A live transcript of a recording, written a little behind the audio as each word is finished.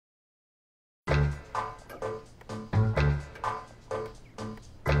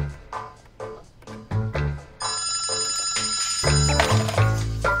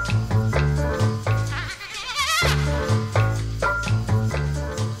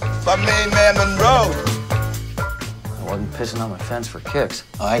my main man, Monroe. I wasn't pissing on my fence for kicks.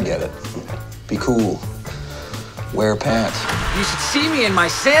 I get it. Be cool. Wear pants. You should see me in my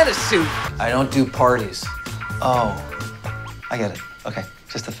Santa suit. I don't do parties. Oh, I get it. Okay,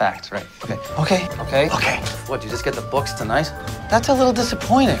 just the facts, right? Okay. What, you just get the books tonight? That's a little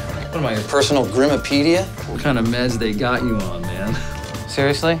disappointing. What am I, your personal Grimmopedia? What kind of meds they got you on, man?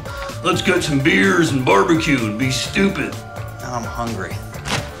 Seriously? Let's get some beers and barbecue and be stupid. Now I'm hungry.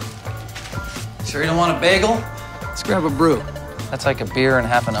 Sure you don't want a bagel? Let's grab a brew. That's like a beer and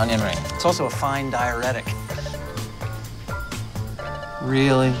half an onion ring. It's also a fine diuretic.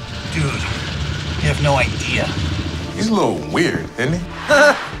 Really? Dude, you have no idea. He's a little weird, isn't he?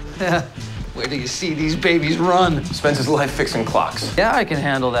 Yeah. Where do you see these babies run? Spends his life fixing clocks. Yeah, I can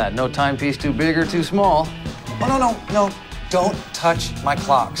handle that. No timepiece too big or too small. Oh, no. Don't touch my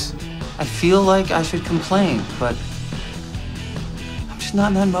clocks. I feel like I should complain, but I'm just not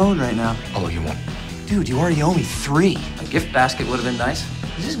in that mode right now. I'll look you one. Dude, you already owe me 3. A gift basket would have been nice.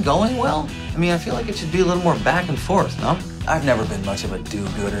 Is this going well? I mean, I feel like it should be a little more back and forth, no? I've never been much of a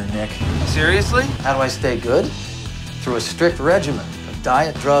do-gooder, Nick. Seriously? How do I stay good? Through a strict regimen of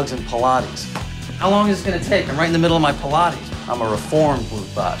diet, drugs, and Pilates. How long is it gonna take? I'm right in the middle of my Pilates. I'm a reformed boot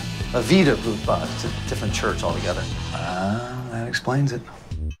bod, a Vita boot bod. It's a different church altogether. That explains it.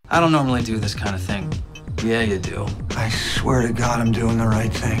 I don't normally do this kind of thing. Yeah, you do. I swear to God, I'm doing the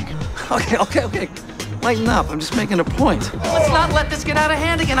right thing. Okay. Lighten up. I'm just making a point. Let's not let this get out of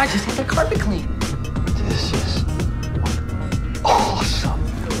hand again. I just hit the carpet clean. This is awesome.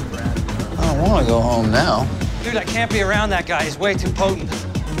 I don't want to go home now. Dude, I can't be around that guy. He's way too potent.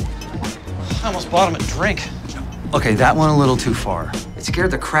 I almost bought him a drink. Okay, that went a little too far. It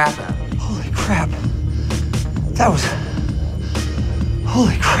scared the crap out of me. Holy crap. That was...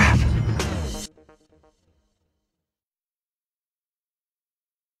 Holy crap.